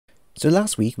So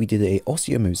last week we did a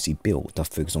Osmiomancy build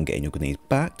that focused on getting your grenades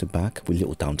back to back with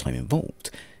little downtime involved,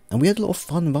 and we had a lot of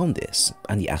fun around this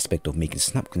and the aspect of making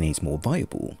snap grenades more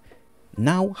viable.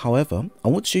 Now, however, I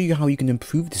want to show you how you can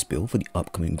improve this build for the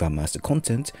upcoming Grandmaster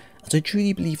content, as I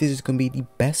truly believe this is going to be the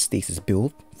best stasis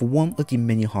build for one of the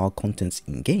many hard contents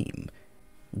in game.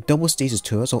 Double stasis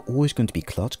turrets are always going to be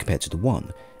clutch compared to the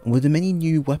one, and with the many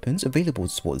new weapons available to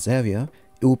support this area,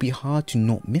 it will be hard to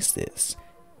not miss this.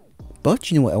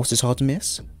 But you know what else is hard to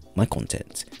miss? My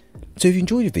content. So if you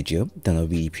enjoyed the video, then I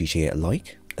really appreciate a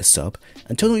like, a sub,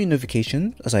 and turn on your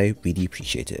notifications, as I really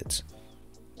appreciate it.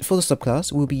 For the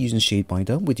subclass, we'll be using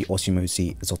Shadebinder with the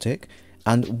Osmiomancy exotic,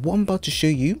 and what I'm about to show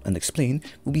you and explain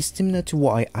will be similar to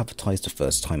what I advertised the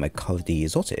first time I covered the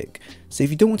exotic, so if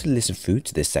you don't want to listen through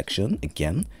to this section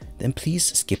again, then please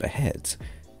skip ahead.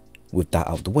 With that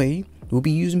out of the way, we'll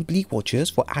be using Bleak Watchers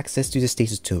for access to the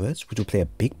stasis turrets, which will play a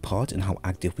big part in how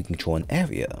active we control an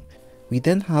area. We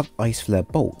then have Ice Flare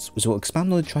Bolts, which will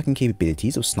expand on the tracking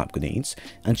capabilities of snap grenades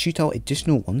and shoot out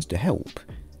additional ones to help.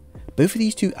 Both of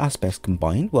these two aspects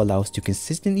combined will allow us to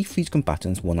consistently freeze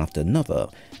combatants one after another,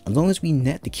 as long as we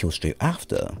net the kill straight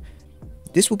after.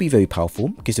 This will be very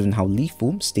powerful considering how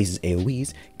lethal stasis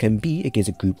AoEs can be against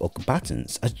a group of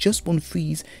combatants, as just one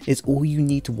freeze is all you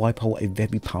need to wipe out a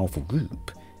very powerful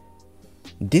group.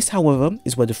 This, however,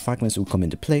 is where the Fragments will come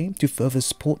into play to further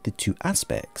support the two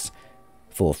aspects.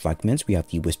 For Fragments, we have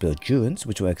the Whisper of Endurance,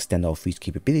 which will extend our freeze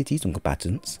capabilities on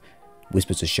combatants,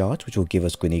 Whispers of Shards, which will give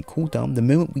us grenade cooldown the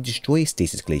moment we destroy a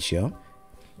stasis glacier,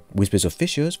 Whispers of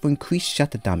Fissures for increased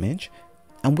shatter damage,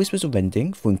 and Whispers of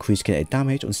Rending for increased kinetic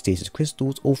damage on stasis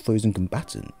crystals or frozen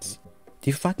combatants.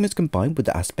 The Fragments combined with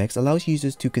the aspects allows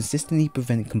users to consistently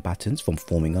prevent combatants from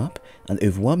forming up and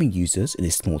overwhelming users in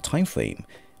a small time frame,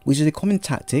 which is a common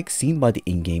tactic seen by the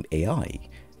in-game AI.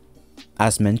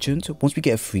 As mentioned, once we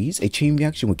get a freeze, a chain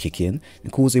reaction will kick in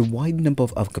and cause a wide number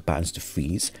of other combatants to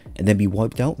freeze and then be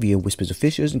wiped out via Whispers of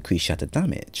Fissures and increased shatter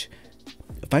damage.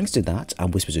 Thanks to that,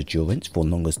 and Whispers of Endurance for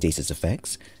longer stasis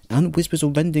effects, and Whispers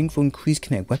of Rending for increased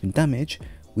kinetic weapon damage,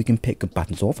 we can pick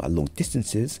combatants off at long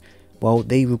distances, while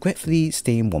they regretfully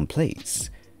stay in one place.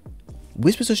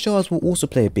 Whispers of Shards will also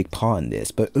play a big part in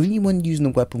this, but only when using a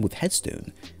weapon with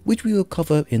Headstone, which we will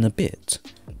cover in a bit.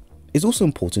 It's also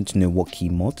important to know what key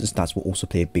mods and stats will also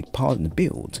play a big part in the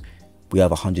build. We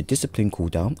have 100 discipline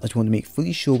cooldown, as we want to make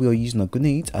fully sure we are using our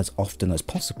grenades as often as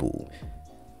possible.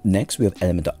 Next, we have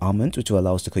Element of Armament, which will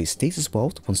allow us to create stasis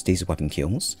wealth upon stasis weapon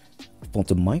kills,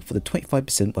 Phantom Might for the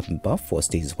 25% weapon buff for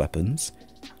stasis weapons,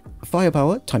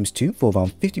 Firepower times 2 for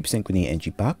around 50% grenade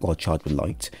energy back while charged with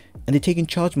light, and the Taking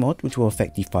Charge mod, which will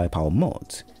affect the Firepower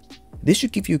mod. This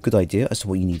should give you a good idea as to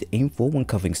what you need to aim for when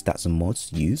covering stats and mods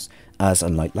to use, as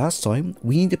unlike last time,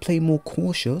 we need to play more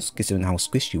cautious considering how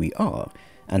squishy we are,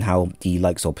 and how the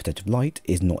likes of Protective Light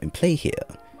is not in play here.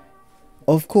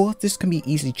 Of course, this can be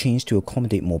easily changed to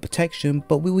accommodate more protection,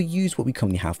 but we will use what we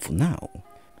currently have for now.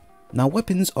 Now,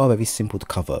 weapons are very simple to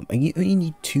cover, and you only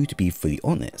need 2 to be fully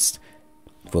honest.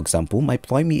 For example, my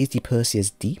primary is the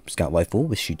Perseus D Scout Rifle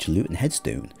with Shoot to Loot and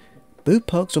Headstone. Both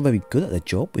perks are very good at their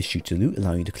job, with Shoot to Loot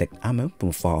allowing you to collect ammo from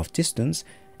a far off distance,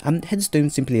 and Headstone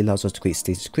simply allows us to create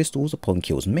stasis crystals upon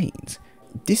kills made.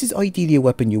 This is ideally a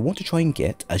weapon you want to try and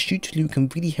get, as Shoot to Loot can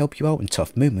really help you out in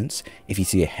tough moments if you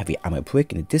see a heavy ammo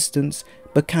prick in the distance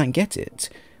but can't get it,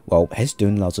 while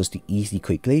Headstone allows us to easily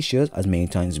create glaciers as many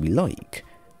times as we like.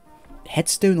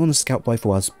 Headstone on a scout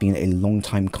rifle has been a long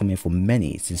time coming for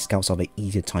many, since scouts have an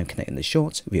easier time connecting the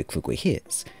shots via quick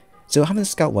hits, so having a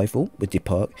scout rifle with the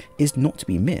perk is not to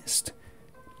be missed.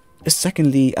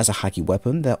 Secondly, as a hacky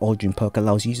weapon, their Aldrin perk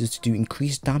allows users to do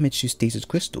increased damage to stasis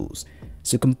crystals,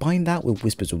 so combine that with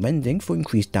Whispers of Rending for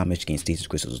increased damage against stasis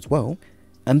crystals as well,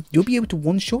 and you'll be able to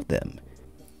one-shot them.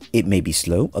 It may be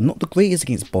slow and not the greatest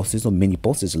against bosses or mini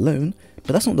bosses alone,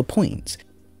 but that's not the point.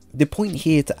 The point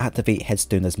here is to activate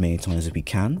Headstone as many times as we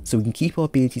can, so we can keep our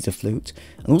abilities afloat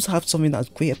and also have something that is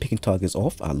great at picking targets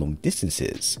off at long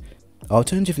distances.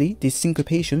 Alternatively, the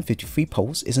Syncopation 53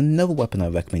 Pulse is another weapon I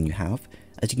recommend you have,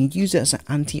 as you can use it as an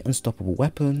anti-unstoppable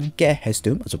weapon, get a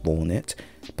Headstone as a roll on it,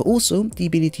 but also the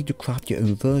ability to craft your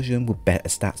own version with better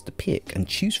stats to pick and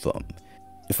choose from.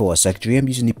 For a secondary, I'm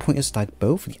using the Pointer Stag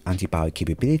bow for the anti-barrier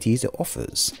capabilities it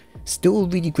offers. Still a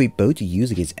really great bow to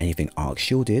use against anything arc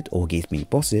shielded or against mini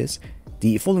bosses,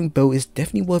 the following bow is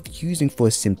definitely worth using for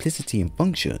its simplicity and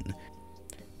function.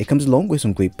 It comes along with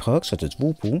some great perks such as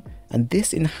Whirlpool, and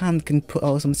this in hand can put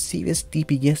out some serious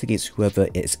DPS against whoever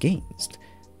it's against.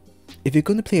 If you're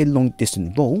going to play a long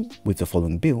distance role with the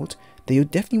following build, then you'll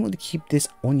definitely want to keep this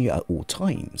on you at all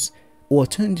times. or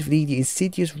alternatively the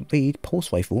Insidious Raid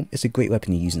Pulse Rifle is a great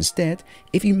weapon to use instead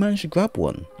if you manage to grab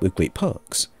one with great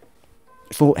perks.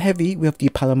 For heavy, we have the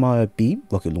Palomar B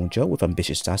rocket launcher with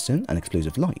Ambitious Assassin and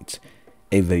Explosive Light,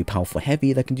 a very powerful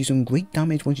heavy that can do some great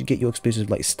damage once you get your Explosive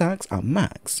Light stacks at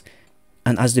max.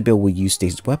 And as the build will use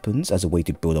stasis weapons as a way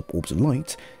to build up orbs of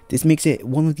light, this makes it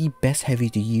one of the best heavy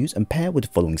to use and pair with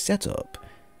the following setup.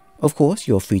 Of course,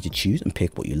 you are free to choose and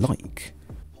pick what you like.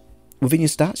 Within your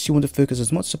stats, you want to focus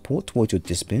as much support towards your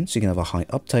discipline so you can have a high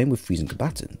uptime with freezing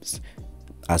combatants.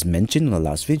 As mentioned in the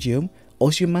last video,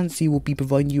 Osmiomancy will be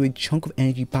providing you a chunk of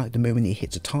energy back the moment it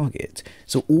hits a target,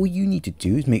 so all you need to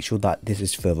do is make sure that this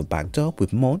is further backed up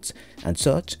with mods and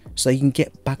such so that you can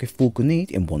get back a full grenade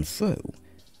in one throw.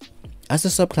 As the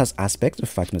subclass aspect of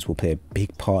Fragments will play a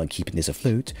big part in keeping this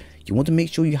afloat, you want to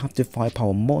make sure you have the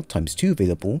Firepower mod ×2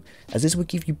 available, as this will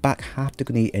give you back half the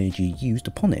grenade energy used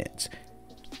upon it.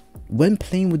 When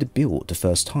playing with the build the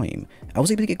first time, I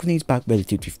was able to get grenades back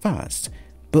relatively fast,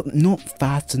 but not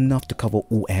fast enough to cover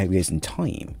all areas in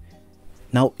time.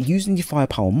 Now, using the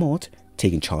Firepower mod,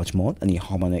 Taking Charge mod and the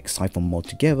Harmonic Siphon mod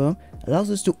together allows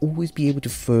us to always be able to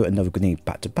throw another grenade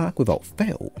back to back without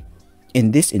fail.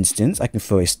 In this instance, I can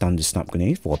throw a standard snap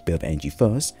grenade for a bit of energy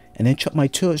first, and then chuck my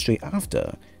turret straight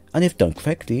after, and if done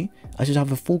correctly, I should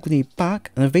have a full grenade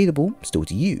back and available still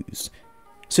to use.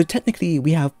 So technically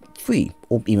we have 3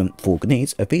 or even 4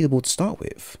 grenades available to start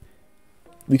with.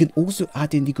 We can also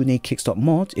add in the grenade kickstart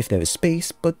mod if there is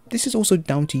space, but this is also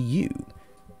down to you.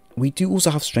 We do also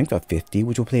have strength at 50,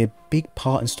 which will play a big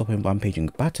part in stopping rampaging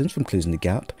combatants from closing the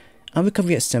gap, and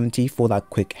recovery at 70 for that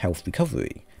quick health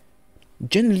recovery.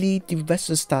 Generally, the rest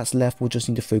of the stats left will just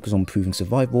need to focus on improving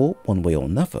survival one way or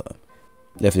another.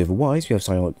 Leftover wise, we have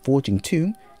Psionic Forging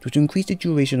 2, which will increase the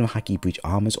duration of Haki Breach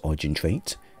Armor's origin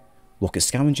trait, Rocket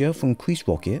Scavenger for increased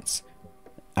rockets,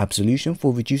 Absolution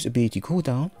for reduced ability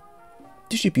cooldown,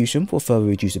 Distribution for further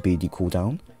reduced ability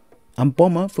cooldown, and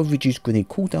Bomber for reduced grenade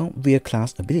cooldown via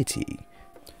class ability.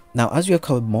 Now, as we have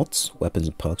covered mods, weapons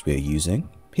and perks we are using,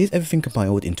 here's everything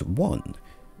compiled into one.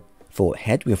 For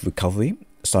head we have Recovery,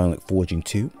 Psionic Forging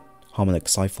 2, Harmonic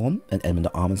Siphon and Element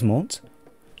of Armors mod.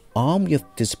 Arm we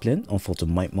have Discipline and Fault of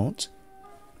Might mod.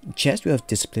 Chest we have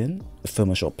Discipline,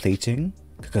 Thermal Shot Plating,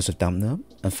 Concussive Dampener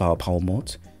and Firepower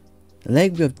mod.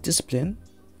 Leg we have Discipline,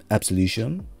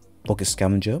 Absolution, Rocket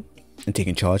Scavenger and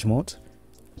Taking Charge mod.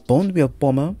 Bond we have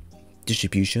Bomber,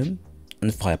 Distribution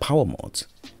and Firepower mod.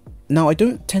 Now, I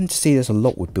don't tend to say this a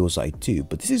lot with builds that I do,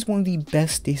 but this is one of the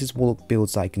best Stasis Warlock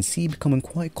builds that I can see becoming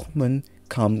quite common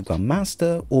come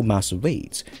Grandmaster or Master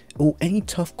Raids, or any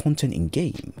tough content in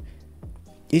game.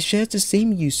 It shares the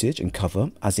same usage and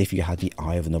cover as if you had the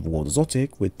Eye of another World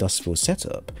Exotic with Dustfield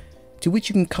setup, to which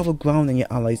you can cover ground and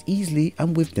your allies easily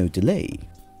and with no delay.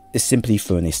 Simply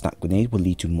throwing a snap grenade will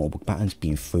lead to multiple patterns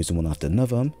being frozen one after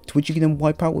another, to which you can then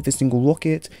wipe out with a single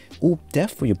rocket, or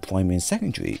death for your primary and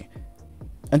secondary.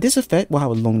 And this effect will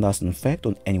have a long lasting effect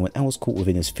on anyone else caught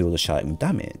within this field of shattering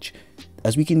damage,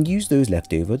 as we can use those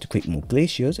left over to create more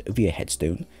glaciers via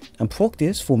headstone, and proc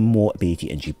this for more ability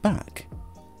energy back.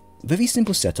 Very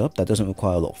simple setup that doesn't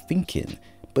require a lot of thinking,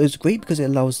 but it's great because it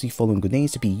allows the following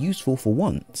grenades to be useful for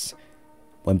once.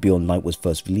 When Beyond Light was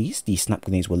first released, the snap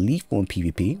grenades were lethal in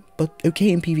PvP, but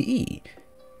okay in PvE.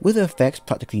 With their effects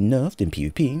practically nerfed in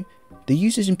PvP, the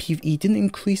usage in PvE didn't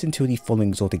increase until the following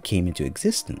exotic came into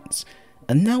existence,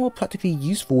 and now are practically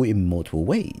useful in multiple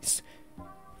ways.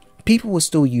 People will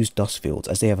still use dust fields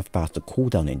as they have a faster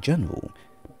cooldown in general,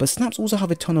 but snaps also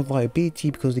have a ton of viability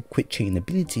because of the quick chain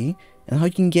ability and how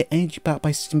you can get energy back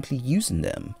by simply using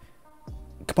them.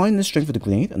 Combining the strength of the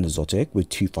grenade and exotic with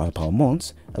 2 firepower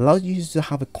mods allows users to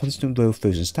have a constant row of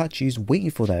frozen statues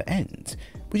waiting for their end,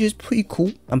 which is pretty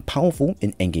cool and powerful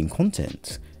in endgame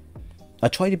content. I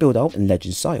tried to build out in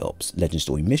Legend Psyops, Legend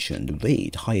Story Mission, the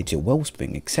Raid, Higher Tier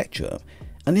Wellspring, etc,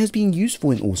 and it has been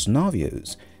useful in all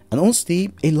scenarios, and honestly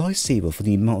a lifesaver for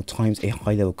the amount of times a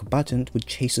high level combatant would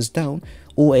chase us down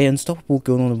or an unstoppable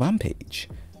going on a rampage.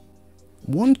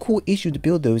 One core issue of the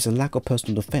build though is a lack of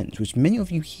personal defense, which many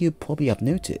of you here probably have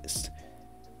noticed.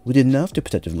 With the nerf to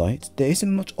Protective Light, there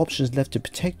isn't much options left to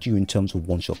protect you in terms of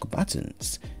one-shot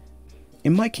combatants.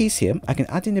 In my case here, I can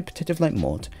add in the Protective Light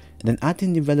mod, and then add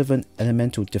in the relevant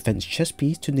elemental defense chest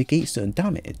piece to negate certain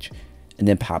damage, and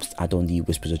then perhaps add on the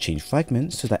Whispers of Change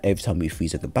fragments so that every time we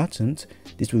freeze a combatant,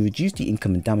 this will reduce the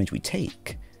incoming damage we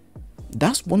take.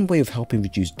 That's one way of helping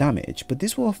reduce damage, but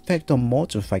this will affect on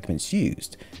mods and fragments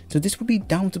used, so this will be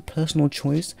down to personal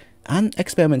choice and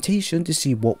experimentation to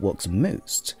see what works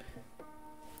most.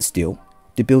 Still,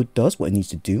 the build does what it needs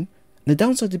to do, and the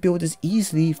downside of the build is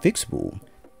easily fixable.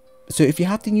 So if you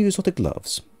have the new exotic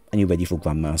gloves, and you're ready for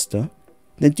Grandmaster,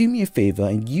 then do me a favour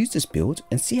and use this build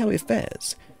and see how it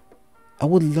fares. I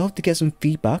would love to get some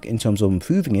feedback in terms of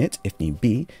improving it if need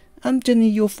be, and generally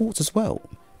your thoughts as well.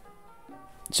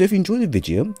 So if you enjoyed the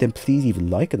video, then please leave a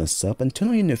like and a sub and turn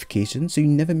on your notifications so you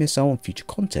never miss out on future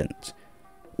content.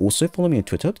 Also follow me on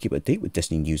Twitter to keep up to date with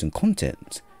Destiny news and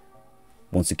content.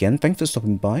 Once again, thanks for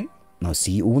stopping by, and I'll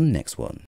see you all in the next one.